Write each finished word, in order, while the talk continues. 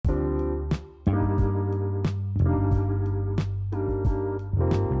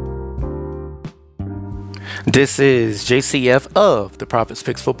This is JCF of the Prophets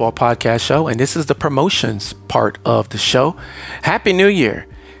Picks Football Podcast Show, and this is the promotions part of the show. Happy New Year!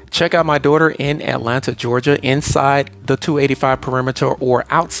 Check out my daughter in Atlanta, Georgia, inside the 285 perimeter or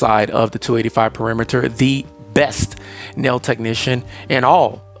outside of the 285 perimeter, the best nail technician in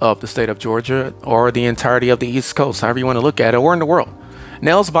all of the state of Georgia or the entirety of the East Coast, however you want to look at it, or in the world.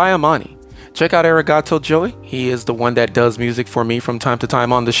 Nails by Amani. Check out Arigato Joey. He is the one that does music for me from time to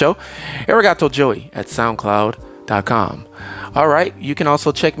time on the show. Arigato Joey at SoundCloud.com. All right, you can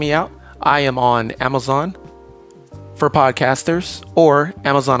also check me out. I am on Amazon for podcasters or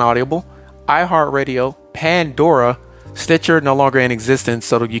Amazon Audible, iHeartRadio, Pandora, Stitcher, no longer in existence,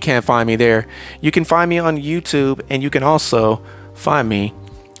 so you can't find me there. You can find me on YouTube, and you can also find me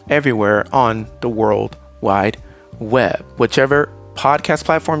everywhere on the World Wide Web. Whichever podcast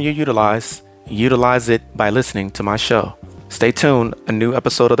platform you utilize it by listening to my show. Stay tuned. A new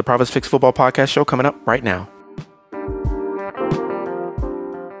episode of the Prophets Picks Football Podcast Show coming up right now.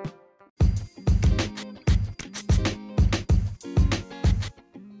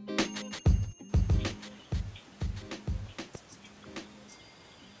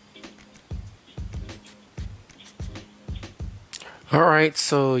 All right,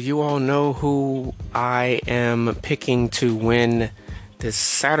 so you all know who I am picking to win this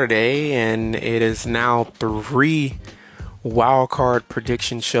Saturday, and it is now 3 wildcard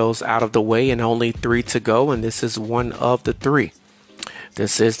prediction shows out of the way and only 3 to go, and this is one of the 3.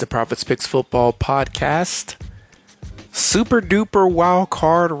 This is the Prophets Picks Football Podcast Super Duper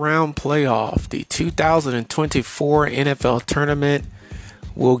Wildcard Round Playoff. The 2024 NFL Tournament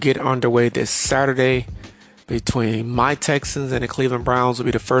will get underway this Saturday between my Texans and the Cleveland Browns. Will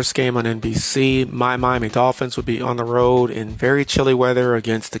be the first game on NBC. My Miami Dolphins will be on the road in very chilly weather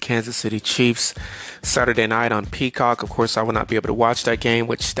against the Kansas City Chiefs Saturday night on Peacock. Of course, I will not be able to watch that game,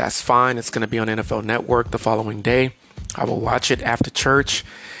 which that's fine. It's going to be on NFL Network the following day. I will watch it after church.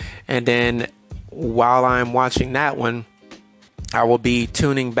 And then while I'm watching that one, I will be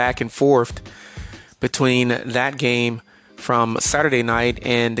tuning back and forth between that game from Saturday night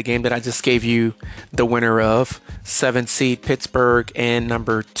and the game that I just gave you the winner of, 7th seed Pittsburgh and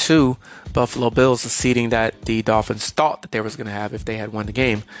number 2 Buffalo Bills, the seeding that the Dolphins thought that they was going to have if they had won the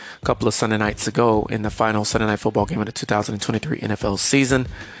game a couple of Sunday nights ago in the final Sunday night football game of the 2023 NFL season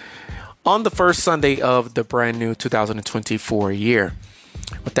on the first Sunday of the brand new 2024 year.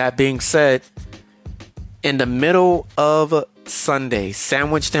 With that being said, in the middle of Sunday,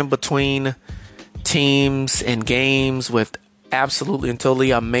 sandwiched in between teams and games with absolutely and totally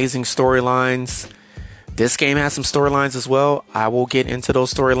amazing storylines. This game has some storylines as well. I will get into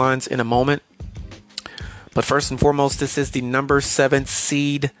those storylines in a moment. But first and foremost, this is the number 7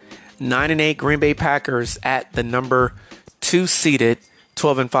 seed 9-8 Green Bay Packers at the number 2 seeded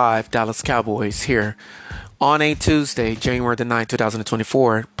 12-5 Dallas Cowboys here on a Tuesday, January the 9th,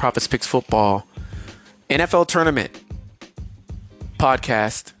 2024, Prophets Picks Football NFL Tournament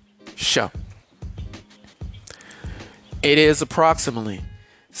Podcast Show. It is approximately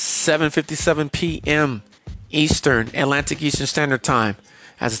 7:57 p.m. Atlantic Eastern Standard Time,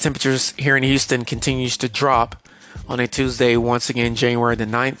 as the temperatures here in Houston continues to drop on a Tuesday, once again, January the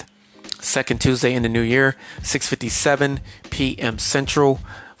 9th, second Tuesday in the new year, 6:57 p.m. Central,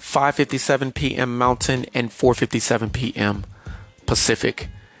 5:57 p.m. Mountain, and 4:57 p.m. Pacific.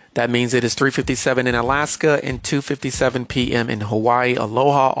 That means it is 3:57 in Alaska and 2:57 p.m. in Hawaii.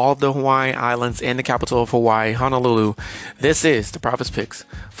 Aloha, all the Hawaii Islands and the capital of Hawaii, Honolulu. This is the Prophets Picks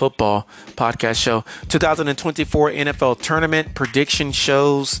Football Podcast Show. 2024 NFL Tournament prediction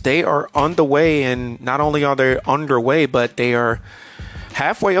shows. They are underway, and not only are they underway, but they are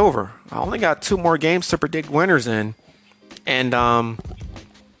halfway over. I only got 2 more games to predict winners in. And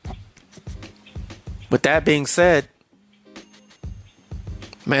with that being said,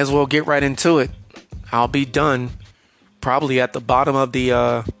 may as well get right into it. I'll be done probably at the bottom of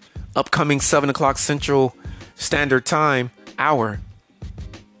the upcoming 7 o'clock Central Standard Time hour.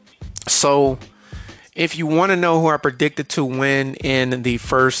 So if you want to know who I predicted to win in the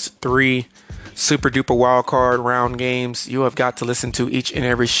first 3 super duper wildcard round games, you have got to listen to each and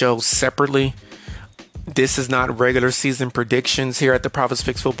every show separately. This is not regular season predictions here at the Prophets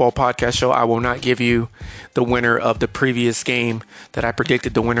Picks Football Podcast Show. I will not give you the winner of the previous game that I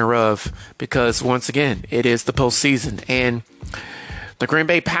predicted the winner of, because once again, it is the postseason. And the Green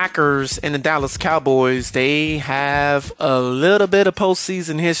Bay Packers and the Dallas Cowboys, they have a little bit of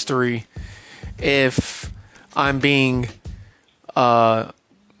postseason history, if I'm being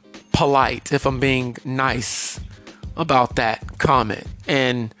polite, if I'm being nice about that comment.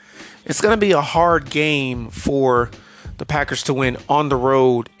 And it's going to be a hard game for the Packers to win on the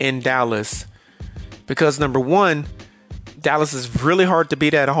road in Dallas, because number one, Dallas is really hard to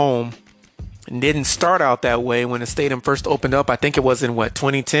beat at home. And didn't start out that way when the stadium first opened up. I think it was in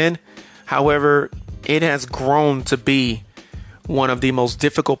 2010. However, it has grown to be one of the most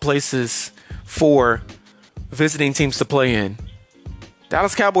difficult places for visiting teams to play in.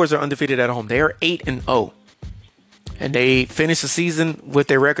 Dallas Cowboys are undefeated at home. They are 8-0. And they finished the season with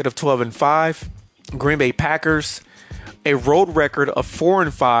a record of 12-5. Green Bay Packers, a road record of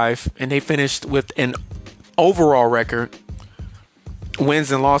 4-5, and they finished with an overall record,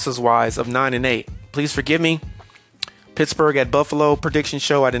 wins and losses wise, of 9-8. Please forgive me. Pittsburgh at Buffalo prediction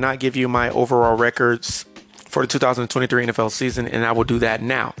show. I did not give you my overall records for the 2023 NFL season, and I will do that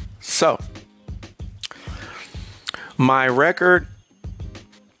now. So, my record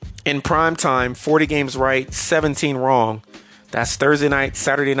in prime time, 40 games right, 17 wrong. That's Thursday night,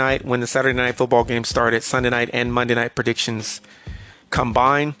 Saturday night, when the Saturday night football game started, Sunday night and Monday night predictions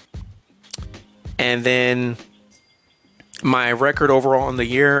combined. And then my record overall in the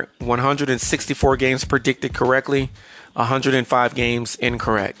year, 164 games predicted correctly, 105 games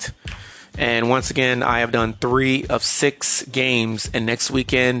incorrect. And once again, I have done 3 of 6 games. And next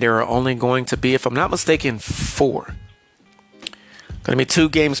weekend, there are only going to be, if I'm not mistaken, 4. Going to be 2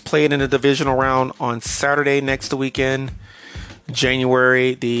 games played in the divisional round on Saturday next weekend,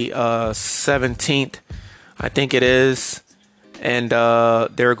 January the 17th, I think it is. And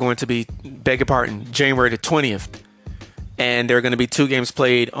they're going to be, beg your pardon, January the 20th. And there are going to be 2 games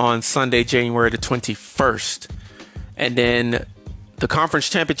played on Sunday, January the 21st. And then the conference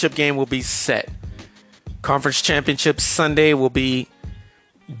championship game will be set. Conference championship Sunday will be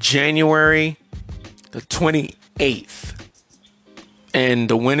January the 28th. And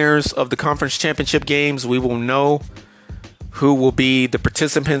the winners of the conference championship games, we will know who will be the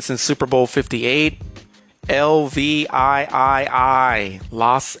participants in Super Bowl 58. LVII,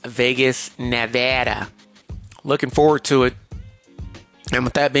 Las Vegas, Nevada. Looking forward to it. And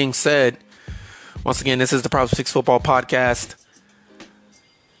with that being said, once again, this is the Prop 6 Football Podcast.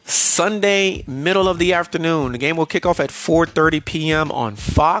 Sunday, middle of the afternoon. The game will kick off at 4:30 p.m. on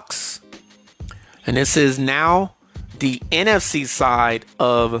Fox. And this is now the NFC side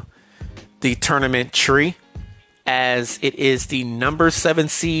of the tournament tree, as it is the number 7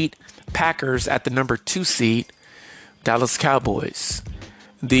 seed Packers at the number 2 seed Dallas Cowboys.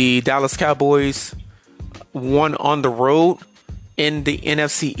 The Dallas Cowboys won on the road in the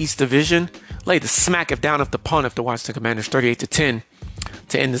NFC East Division, laid the smack if down if the punt if the Washington Commanders 38-10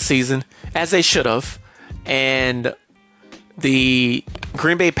 to end the season, as they should have. And the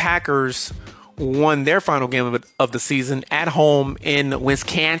Green Bay Packers won their final game of the season at home in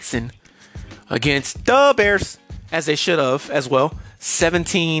Wisconsin against the Bears, as they should have as well,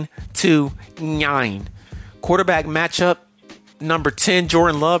 17-9. Quarterback matchup, number 10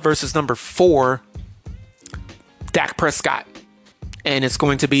 Jordan Love versus number 4 Dak Prescott. And it's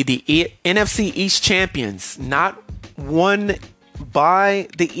going to be the NFC East champions, not won by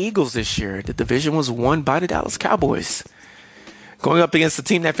the Eagles this year. The division was won by the Dallas Cowboys, going up against the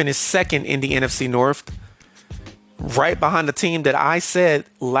team that finished second in the NFC North, right behind the team that I said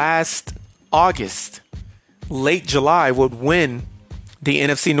last August, late July, would win the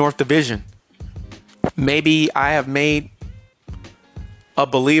NFC North division. Maybe I have made a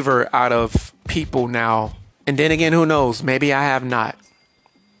believer out of people now. And then again, who knows? Maybe I have not.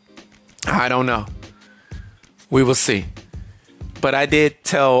 I don't know. We will see. But I did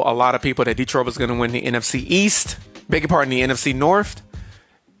tell a lot of people that Detroit was going to win the NFC East. Beg your pardon, the NFC North.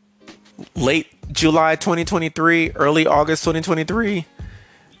 Late July 2023, early August 2023.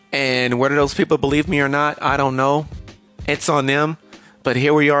 And whether those people believe me or not, I don't know. It's on them. But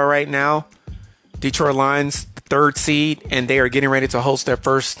here we are right now. Detroit Lions, 3rd seed, and they are getting ready to host their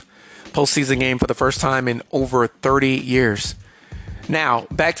first postseason game for the first time in over 30 years. Now,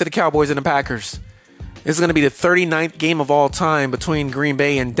 back to the Cowboys and the Packers. This is going to be the 39th game of all time between Green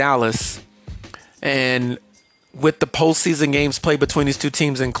Bay and Dallas. And with the postseason games played between these two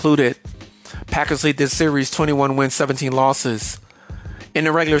teams included, Packers lead this series 21 wins, 17 losses. In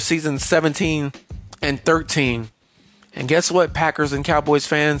the regular season, 17-13. And guess what, Packers and Cowboys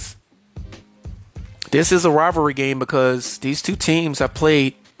fans? This is a rivalry game because these two teams have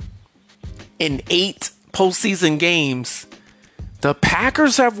played in 8 postseason games. The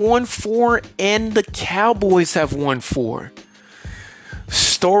Packers have won 4 and the Cowboys have won 4.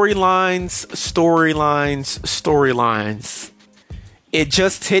 Storylines. It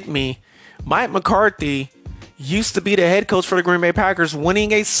just hit me. Mike McCarthy used to be the head coach for the Green Bay Packers,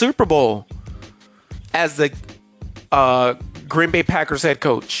 winning a Super Bowl as the Green Bay Packers head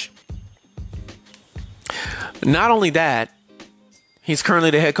coach. Not only that, He's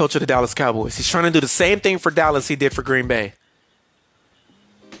currently the head coach of the Dallas Cowboys. He's trying to do the same thing for Dallas he did for Green Bay.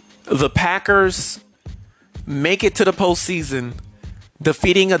 The Packers make it to the postseason,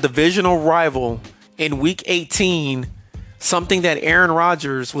 defeating a divisional rival in Week 18, something that Aaron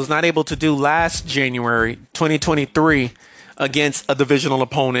Rodgers was not able to do last January 2023 against a divisional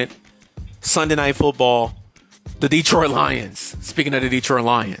opponent, Sunday Night Football, the Detroit Lions. Speaking of the Detroit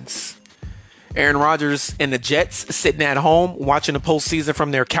Lions, Aaron Rodgers and the Jets sitting at home watching the postseason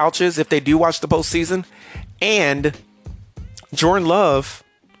from their couches, if they do watch the postseason, and Jordan Love,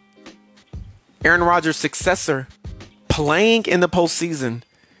 Aaron Rodgers' successor, playing in the postseason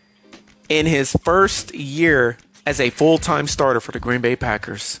in his first year as a full-time starter for the Green Bay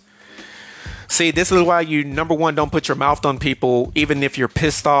Packers. See, this is why you, number one, don't put your mouth on people, even if you're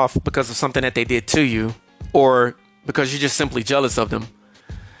pissed off because of something that they did to you or because you're just simply jealous of them.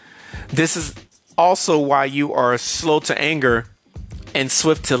 This is also why you are slow to anger and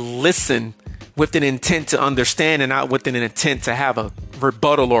swift to listen with an intent to understand and not with an intent to have a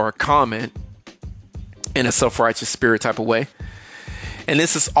rebuttal or a comment in a self-righteous spirit type of way. And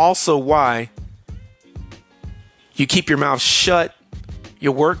this is also why you keep your mouth shut,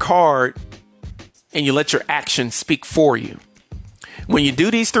 you work hard, and you let your actions speak for you. When you do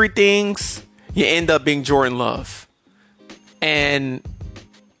these three things, you end up being Jordan Love. And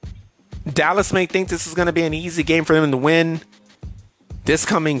Dallas may think this is going to be an easy game for them to win this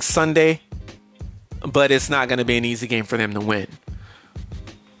coming Sunday, but it's not going to be an easy game for them to win.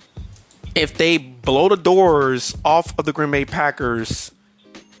 If they blow the doors off of the Green Bay Packers,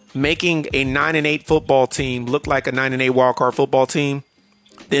 making a 9-8 football team look like a 9-8 wildcard football team,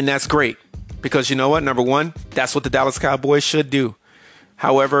 then that's great. Because you know what? Number one, that's what the Dallas Cowboys should do.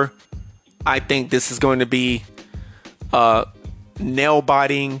 However, I think this is going to be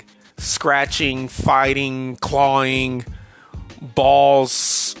nail-biting, scratching, fighting, clawing,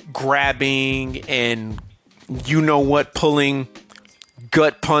 balls grabbing, and you know what, pulling,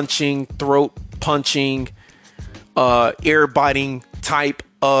 gut punching, throat punching, ear biting type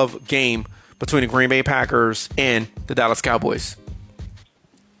of game between the Green Bay Packers and the Dallas Cowboys.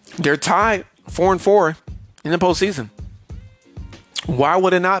 They're tied 4-4 in the postseason. Why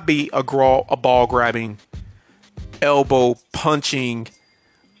would it not be a ball grabbing, elbow punching,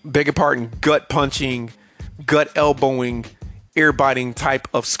 gut punching, gut elbowing, ear biting type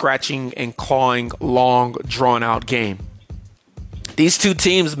of scratching and clawing, long drawn out game? These two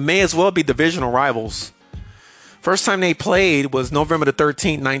teams may as well be divisional rivals. First time they played was November the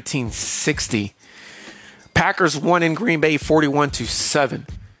 13th, 1960. Packers won in Green Bay 41-7.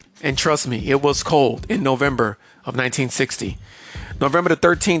 And trust me, it was cold in November of 1960. November the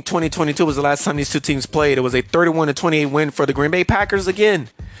 13th, 2022 was the last time these two teams played. It was a 31-28 win for the Green Bay Packers again.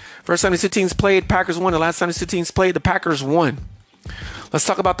 First time these two teams played, Packers won. The last time these two teams played, the Packers won. Let's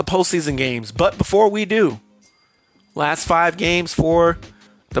talk about the postseason games. But before we do, last 5 games for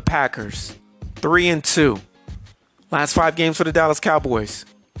the Packers, 3-2. Last 5 games for the Dallas Cowboys,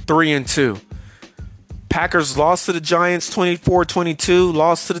 3-2. Packers lost to the Giants 24-22,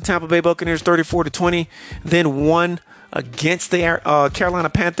 lost to the Tampa Bay Buccaneers 34-20, then won against the Carolina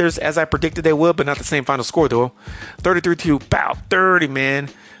Panthers as I predicted they would, but not the same final score though.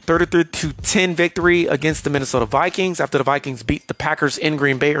 33-10 victory against the Minnesota Vikings after the Vikings beat the Packers in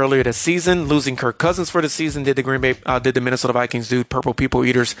Green Bay earlier this season. Losing Kirk Cousins for the season did the Minnesota Vikings do, Purple People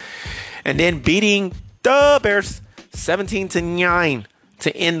Eaters, and then beating the Bears 17-9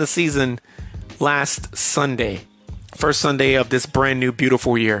 to end the season last Sunday. First Sunday of this brand new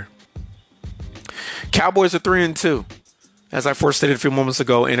beautiful year. Cowboys are 3-2, as I forestated a few moments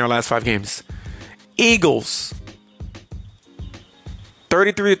ago in our last 5 games. Eagles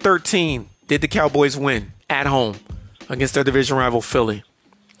 33-13 did the Cowboys win at home against their division rival Philly.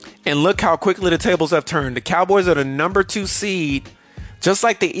 And look how quickly the tables have turned. The Cowboys are the number 2 seed, just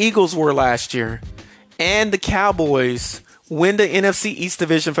like the Eagles were last year. And the Cowboys win the NFC East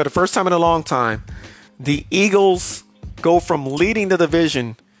division for the first time in a long time. The Eagles go from leading the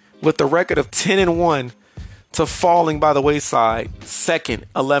division with the record of 10-1 to falling by the wayside, second,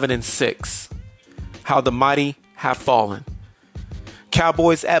 11-6. How the mighty have fallen.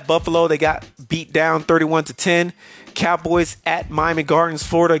 Cowboys at Buffalo, they got beat down 31-10. Cowboys at Miami Gardens,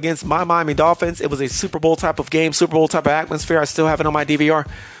 Florida against my Miami Dolphins. It was a Super Bowl type of game, Super Bowl type of atmosphere. I still have it on my DVR.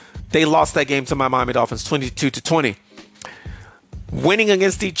 They lost that game to my Miami Dolphins 22-20. Winning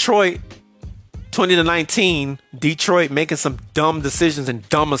against Detroit 20-19. Detroit making some dumb decisions and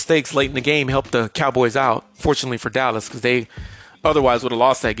dumb mistakes late in the game helped the Cowboys out. Fortunately for Dallas, because they otherwise would have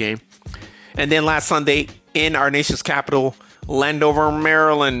lost that game. And then last Sunday in our nation's capital, Landover,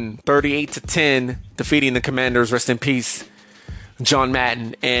 Maryland, 38-10, defeating the Commanders. Rest in peace, John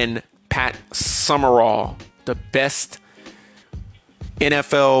Madden and Pat Summerall, the best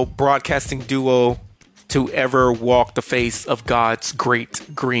NFL broadcasting duo to ever walk the face of God's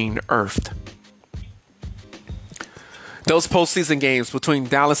great green earth. Those postseason games between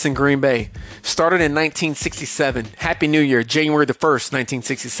Dallas and Green Bay started in 1967. Happy New Year, January the 1st,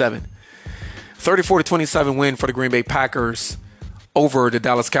 1967. 34-27 win for the Green Bay Packers over the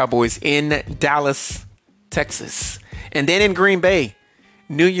Dallas Cowboys in Dallas, Texas. And then in Green Bay,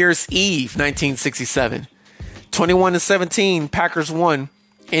 New Year's Eve, 1967. 21-17, Packers won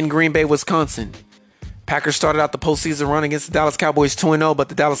in Green Bay, Wisconsin. Packers started out the postseason run against the Dallas Cowboys 2-0, but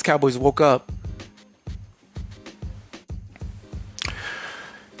the Dallas Cowboys woke up.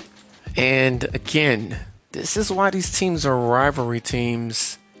 And again, this is why these teams are rivalry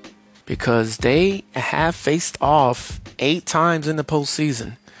teams, because they have faced off 8 times in the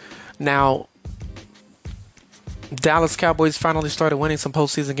postseason. Now, Dallas Cowboys finally started winning some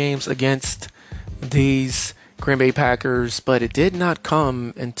postseason games against these Green Bay Packers, but it did not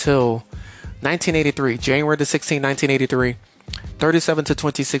come until 1983, January the 16th, 1983,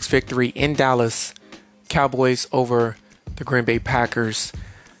 37-26 victory in Dallas, Cowboys over the Green Bay Packers.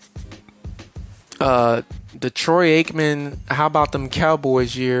 The Troy Aikman, how about them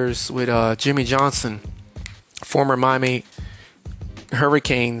Cowboys years with Jimmy Johnson, former Miami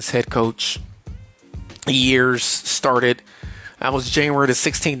Hurricanes head coach, years started. That was January the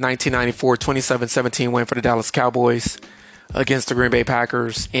 16th, 1994, 27-17 win for the Dallas Cowboys against the Green Bay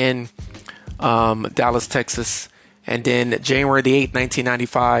Packers in Dallas, Texas. And then January the 8th,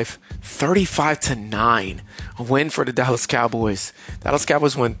 1995, 35-9 win for the Dallas Cowboys. Dallas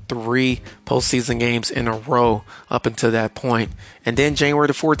Cowboys won 3 postseason games in a row up until that point. And then January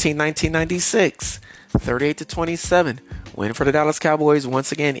the 14th, 1996, 38-27 win for the Dallas Cowboys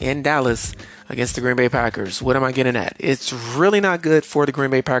once again in Dallas against the Green Bay Packers. What am I getting at? It's really not good for the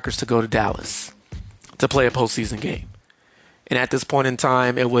Green Bay Packers to go to Dallas to play a postseason game. And at this point in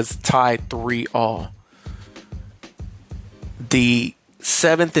time, it was tied 3-3. The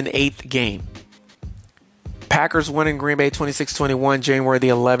 7th and 8th game, Packers won in Green Bay 26-21, January the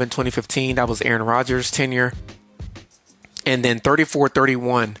 11th, 2015. That was Aaron Rodgers' tenure. And then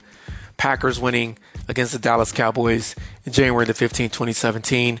 34-31, Packers winning against the Dallas Cowboys January the 15th,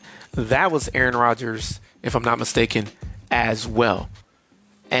 2017. That was Aaron Rodgers, if I'm not mistaken, as well.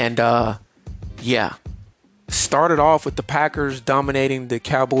 And started off with the Packers dominating the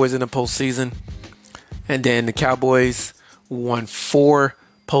Cowboys in the postseason. And then the Cowboys won 4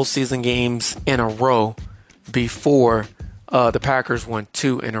 postseason games in a row before the Packers won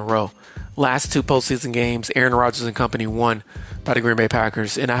 2 in a row. Last 2 postseason games, Aaron Rodgers and company won by the Green Bay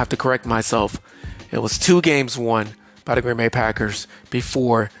Packers. And I have to correct myself. It was 2 games won by the Green Bay Packers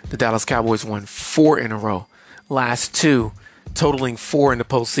before the Dallas Cowboys won 4 in a row. Last 2, totaling 4 in the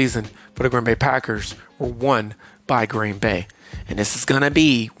postseason for the Green Bay Packers, were won by Green Bay. And this is going to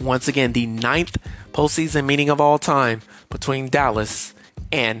be, once again, the 9th postseason meeting of all time between Dallas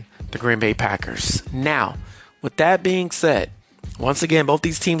and the Green Bay Packers. Now, with that being said, once again, both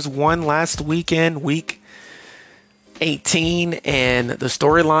these teams won last weekend, week 18, and the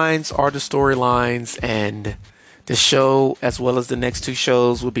storylines are the storylines, and the show, as well as the next 2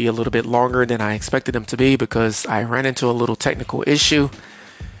 shows, will be a little bit longer than I expected them to be because I ran into a little technical issue.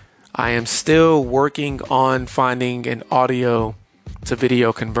 I am still working on finding an audio to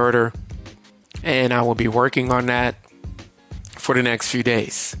video converter, and I will be working on that for the next few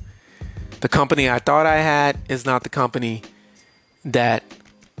days. The company I thought I had is not the company that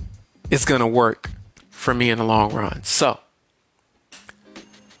is going to work for me in the long run. So,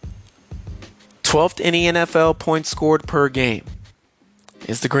 12th in the NFL points scored per game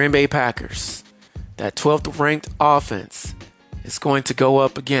is the Green Bay Packers. That 12th ranked offense is going to go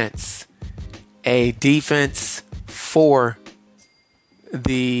up against a defense for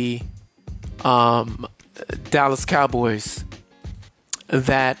the Dallas Cowboys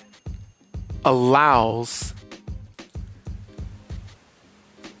that allows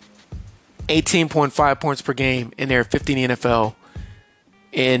 18.5 points per game, and they're 15 in the NFL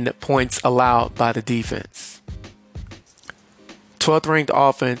in points allowed by the defense. 12th ranked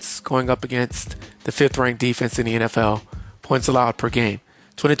offense going up against the 5th ranked defense in the NFL, points allowed per game.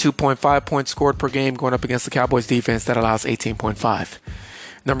 22.5 points scored per game going up against the Cowboys defense that allows 18.5.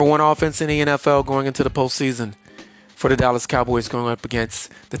 Number 1 offense in the NFL going into the postseason for the Dallas Cowboys going up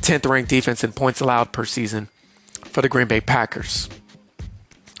against the 10th ranked defense in points allowed per season for the Green Bay Packers.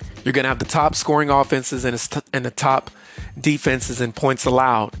 You're going to have the top scoring offenses and the top defenses in points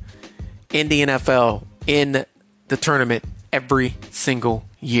allowed in the NFL in the tournament every single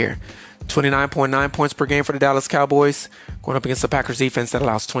year. 29.9 points per game for the Dallas Cowboys, going up against the Packers defense that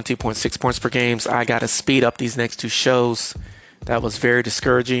allows 20.6 points per game. I got to speed up these next two shows. That was very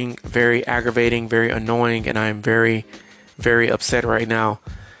discouraging, very aggravating, very annoying, and I'm very, very upset right now.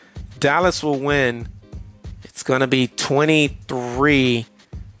 Dallas will win. It's going to be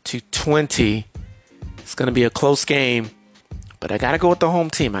 23-20. It's going to be a close game, but I got to go with the home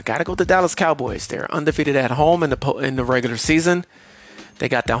team. I got to go with the Dallas Cowboys. They're undefeated at home in the regular season. They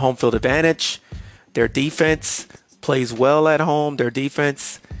got that home field advantage. Their defense plays well at home. Their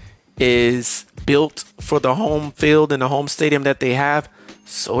defense is built for the home field and the home stadium that they have.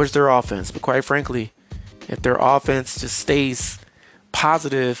 So is their offense. But quite frankly, if their offense just stays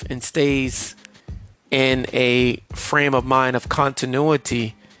positive and stays in a frame of mind of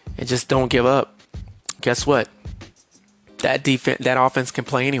continuity and just don't give up, guess what? That offense can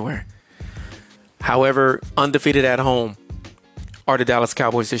play anywhere. However, undefeated at home are the Dallas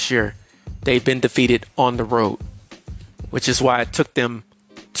Cowboys this year. They've been defeated on the road, which is why it took them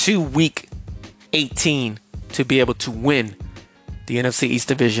to week 18 to be able to win the NFC East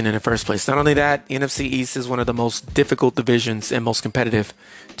division in the first place. Not only that, the NFC East is one of the most difficult divisions and most competitive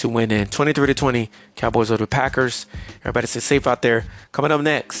to win in. 23-20, Cowboys over the Packers. Everybody stay safe out there. Coming up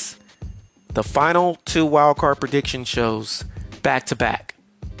next, the final two wildcard prediction shows back to back.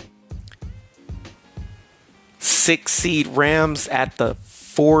 6 seed Rams at the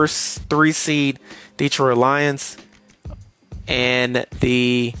 3 seed Detroit Lions, and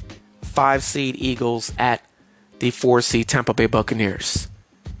the 5 seed Eagles at the 4 seed Tampa Bay Buccaneers.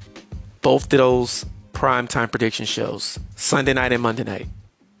 Both of those primetime prediction shows, Sunday night and Monday night.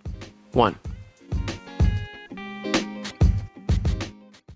 1.